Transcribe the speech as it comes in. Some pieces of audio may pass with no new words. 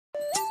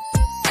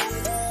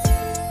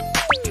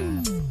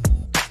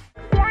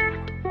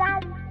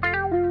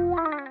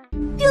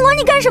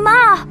你干什么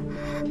啊？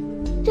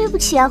对不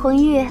起啊，红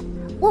玉，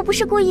我不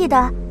是故意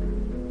的。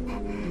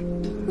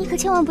你可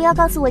千万不要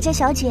告诉我家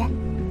小姐，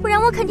不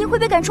然我肯定会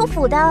被赶出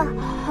府的。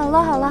好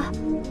了好了，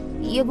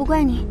也不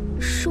怪你，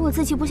是我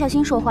自己不小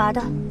心手滑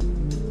的。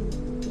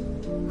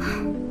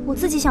我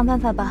自己想办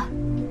法吧。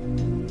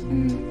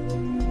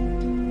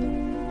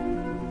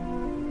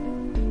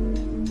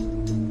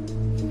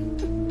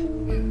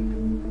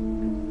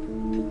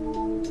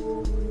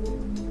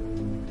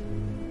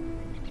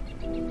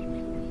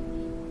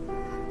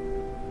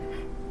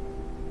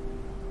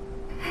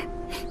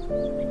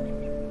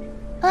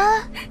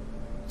啊，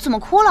怎么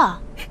哭了？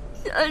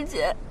小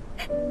姐，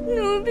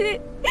奴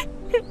婢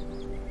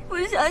不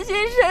小心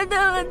摔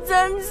断了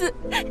簪子，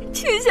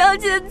请小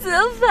姐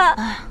责罚。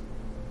哎，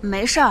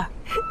没事儿，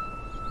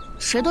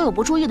谁都有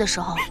不注意的时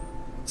候，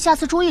下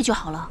次注意就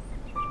好了。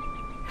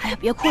哎呀，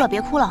别哭了，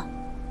别哭了，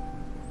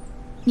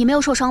你没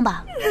有受伤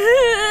吧？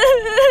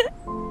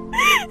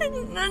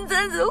那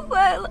簪子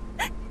坏了，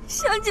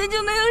小姐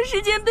就没有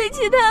时间备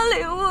其他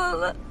礼物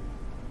了。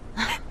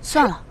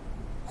算了，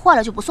坏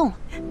了就不送了。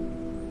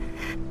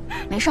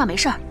没事儿没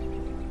事儿，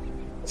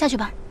下去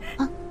吧。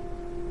啊。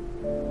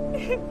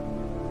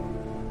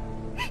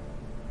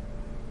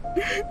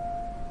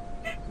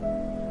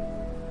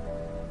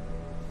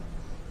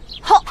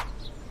好，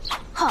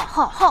好，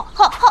好，好，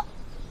好，好。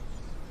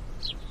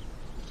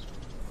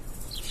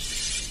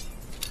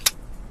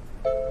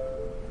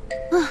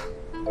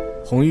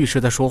红玉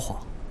是在说谎。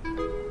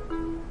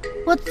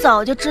我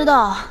早就知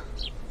道，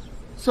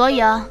所以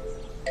啊，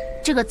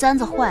这个簪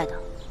子坏的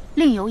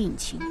另有隐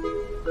情。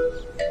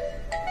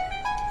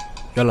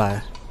原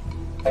来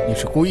你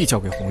是故意交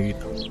给红玉的。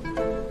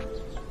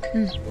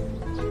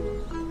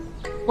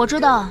我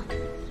知道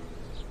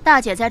大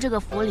姐在这个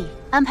府里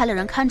安排了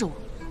人看着我，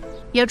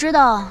也知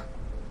道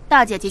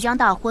大姐即将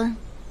大婚，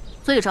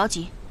所以着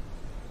急。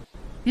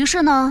于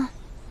是呢，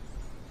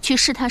去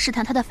试探试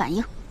探她的反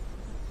应。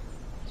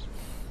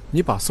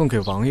你把送给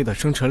王爷的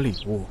生辰礼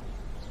物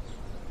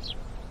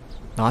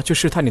拿去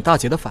试探你大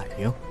姐的反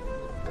应。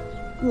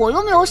我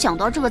又没有想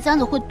到这个簪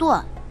子会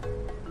断。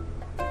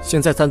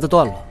现在簪子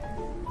断了，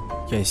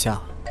眼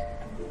下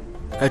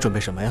该准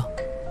备什么呀？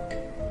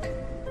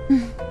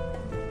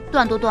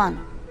断都断了，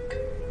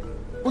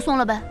不送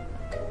了呗。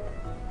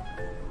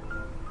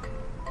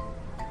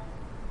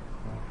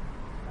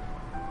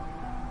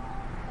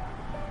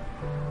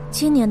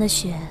今年的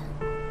雪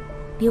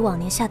比往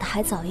年下的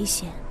还早一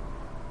些。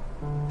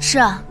是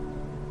啊，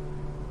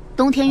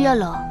冬天越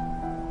冷，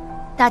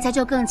大家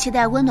就更期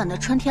待温暖的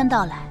春天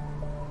到来。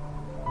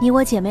你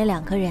我姐妹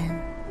2个人，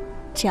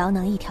只要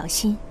能一条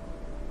心，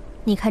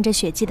你看这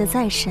雪积得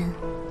再深，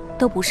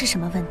都不是什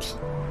么问题。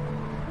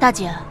大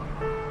姐，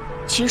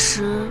其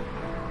实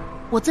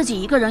我自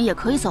己一个人也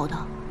可以走的，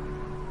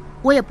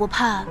我也不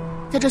怕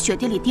在这雪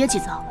地里跌几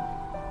遭。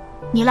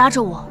你拉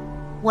着我，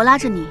我拉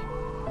着你，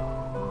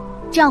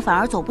这样反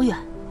而走不远。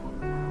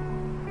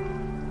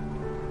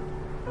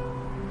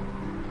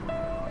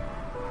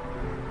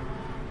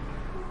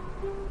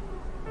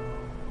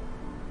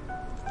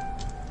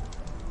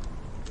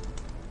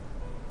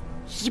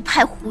一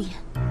派胡言，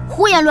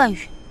胡言乱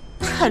语，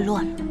太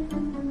乱了。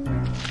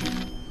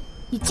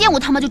你见过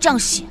他们就这样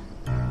写？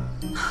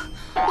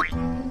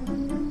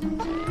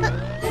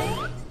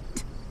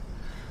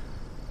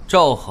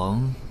赵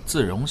恒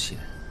字荣显，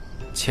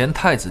前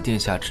太子殿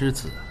下之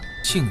子，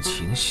性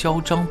情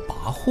嚣张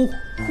跋扈。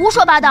胡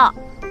说八道，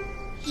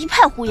一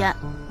派胡言！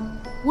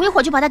我一会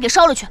儿就把他给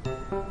烧了去。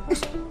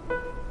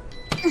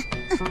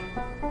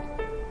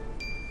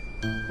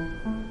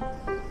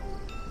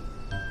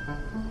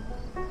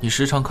你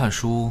时常看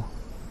书，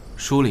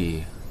书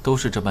里都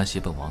是这般写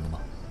本王的吗？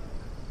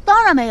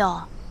当然没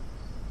有，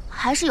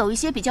还是有一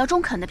些比较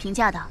中肯的评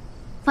价的，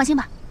放心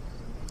吧。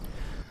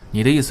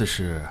你的意思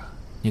是，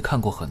你看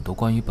过很多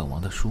关于本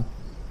王的书？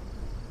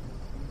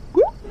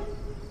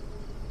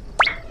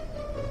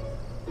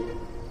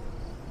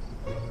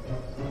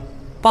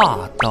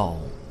霸道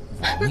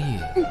王爷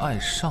爱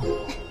上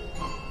我。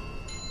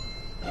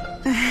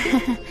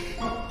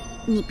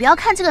你不要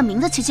看这个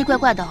名字奇奇怪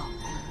怪的哦，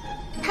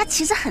它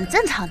其实很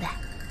正常的。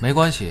没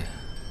关系，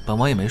本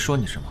王也没说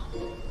你什么。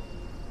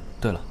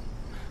对了，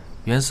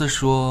袁思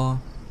说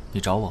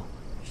你找我。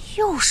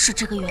又是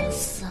这个袁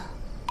思。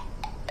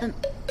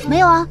没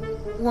有啊，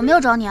我没有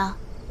找你啊。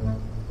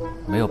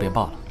没有便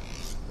罢了。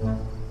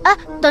哎，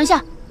等一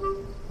下，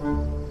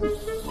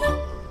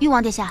誉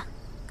王殿下，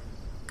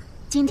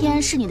今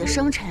天是你的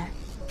生辰，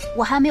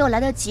我还没有来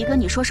得及跟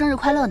你说生日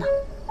快乐呢。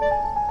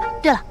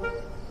对了，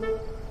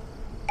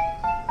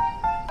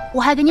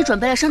我还给你准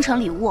备了生辰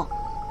礼物，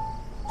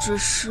只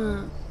是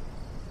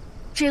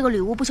这个礼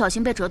物不小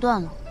心被折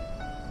断了。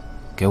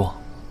给我。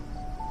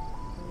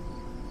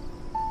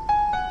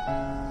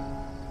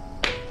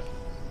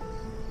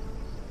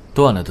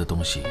断了的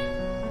东西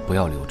不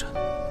要留着，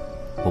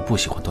我不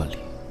喜欢断理，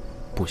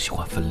不喜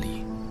欢分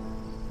离。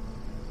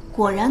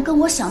果然跟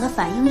我想的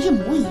反应一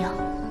模一样。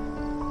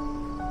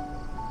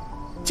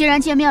既然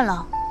见面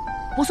了，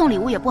不送礼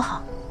物也不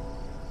好。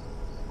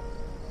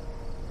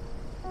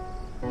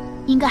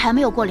应该还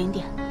没有过0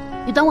点。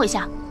你等我一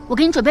下，我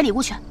给你准备礼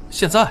物去。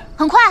现在？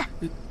很快。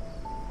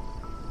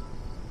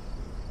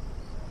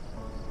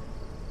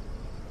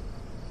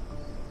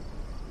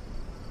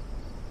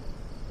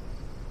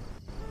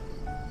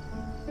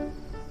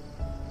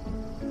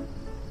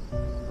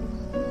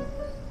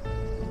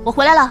我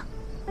回来了。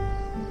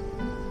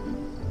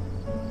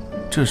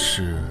这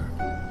是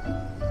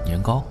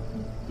年糕。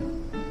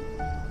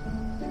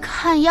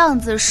看样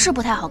子是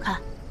不太好看，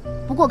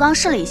不过刚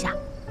试了一下，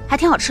还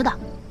挺好吃的。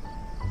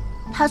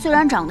它虽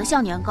然长得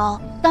像年糕，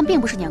但并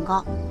不是年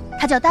糕，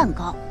它叫蛋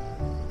糕，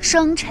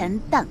生辰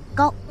蛋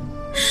糕。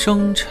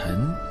生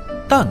辰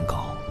蛋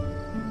糕？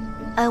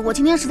我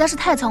今天实在是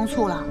太仓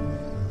促了，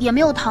也没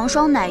有糖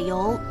霜、奶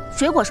油、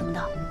水果什么的。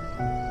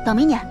等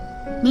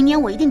明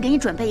年我一定给你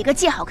准备一个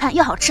既好看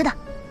又好吃的。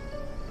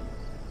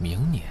明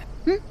年？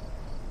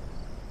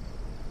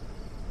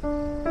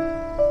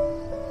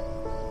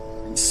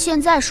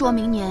现在说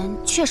明年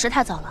确实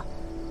太早了，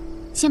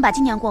先把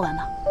今年过完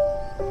吧。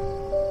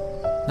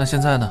那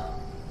现在呢？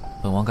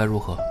本王该如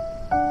何？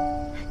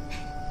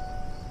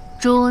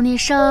祝你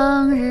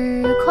生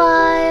日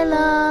快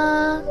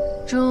乐，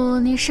祝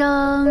你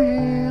生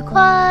日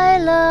快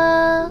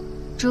乐，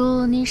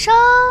祝你生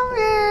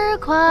日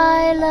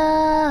快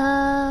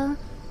乐，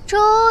祝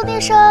你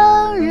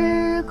生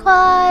日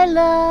快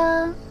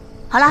乐。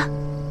好了，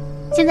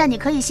现在你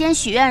可以先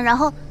许愿，然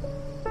后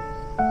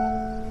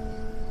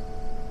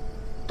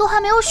都还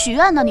没有许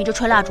愿呢，你就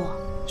吹蜡烛？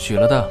许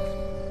了的。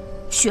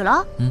许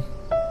了？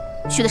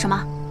许的什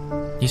么？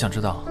你想知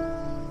道？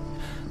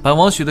本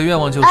王许的愿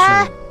望就是……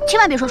哎，千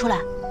万别说出来，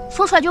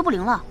说出来就不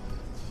灵了。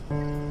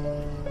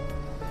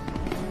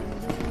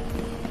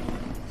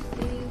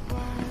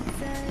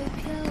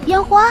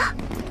烟花。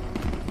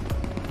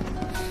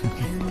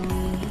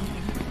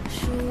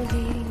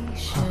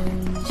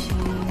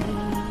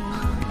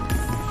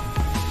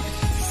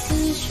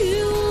思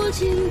绪无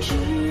尽只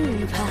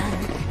盼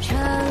长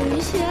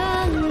相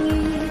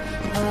依，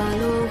花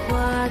落花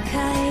开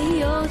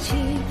有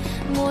情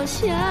莫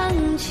相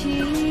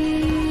弃。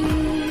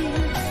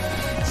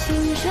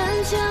青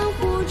山江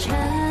湖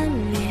缠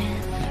绵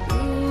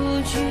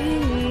如君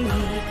意，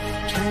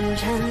潺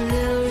潺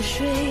流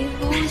水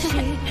不息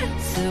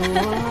似我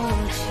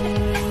情。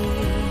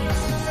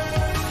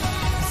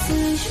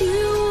思绪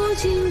无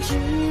尽只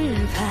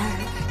盼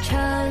长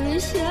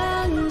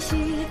相惜，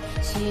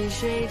细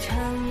水长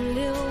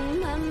流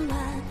漫漫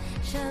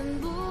山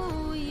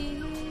不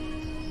移。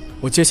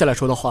我接下来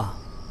说的话，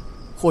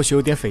或许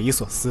有点匪夷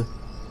所思，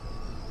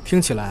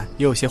听起来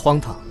也有些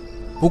荒唐，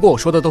不过我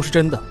说的都是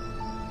真的，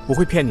不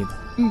会骗你的。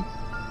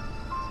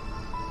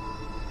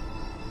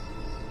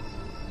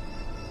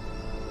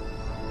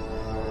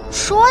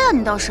说呀，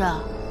你倒是，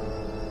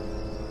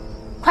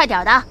快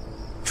点的，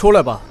出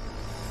来吧。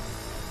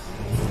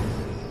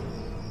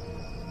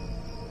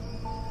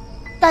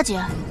大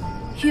姐，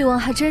誉王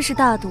还真是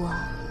大度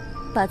啊，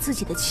把自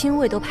己的亲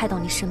卫都派到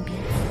你身边。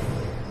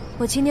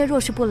我今天若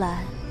是不来，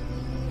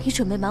你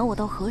准备瞒我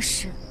到何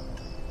时？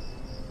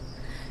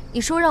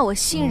你说让我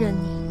信任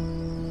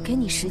你，给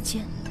你时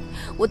间，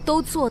我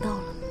都做到了。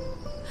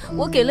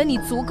我给了你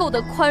足够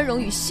的宽容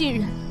与信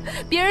任，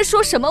别人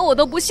说什么我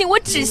都不信，我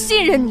只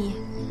信任你。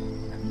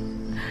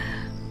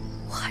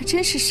我还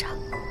真是傻，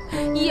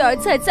一而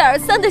再再而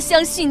三的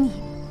相信你。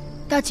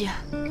大姐，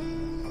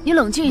你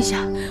冷静一下。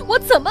我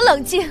怎么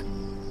冷静？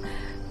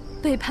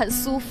背叛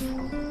苏府，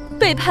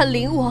背叛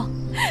灵王，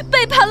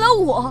背叛了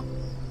我。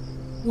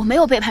我没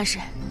有背叛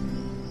谁，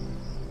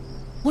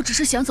我只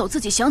是想走自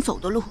己想走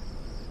的路。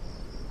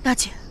大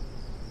姐，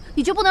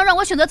你就不能让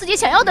我选择自己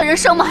想要的人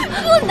生吗？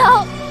不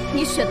能！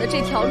你选的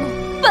这条路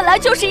本来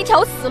就是一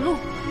条死路，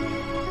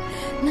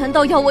难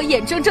道要我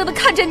眼睁睁地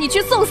看着你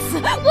去送死，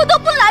我都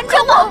不拦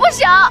着吗？我不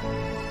想。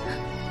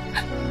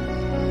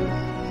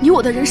你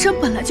我的人生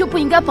本来就不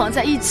应该绑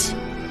在一起，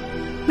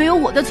没有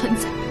我的存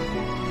在，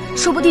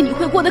说不定你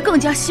会过得更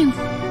加幸福。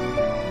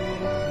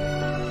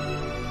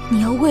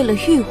你要为了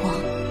誉王，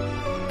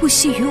不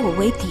惜与我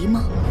为敌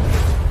吗？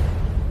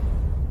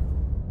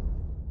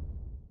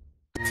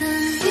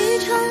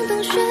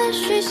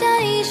许下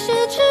一世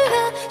之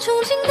愿，憧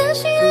憬的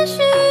心愿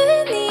是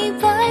与你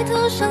白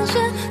头上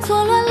线，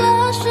错乱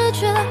了视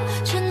觉，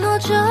承诺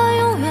着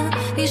永远，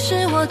你是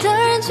我的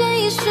人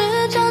间一世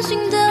掌心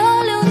的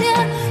留念。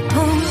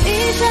同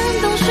一盏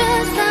冬雪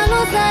洒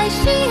落在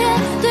心间，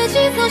堆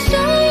积所相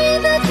遇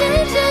的天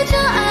界，将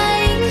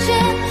爱迎接，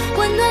温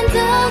暖的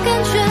感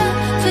觉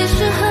最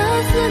适合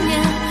思念，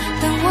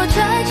等我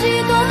摘几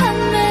朵寒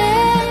梅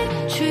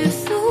去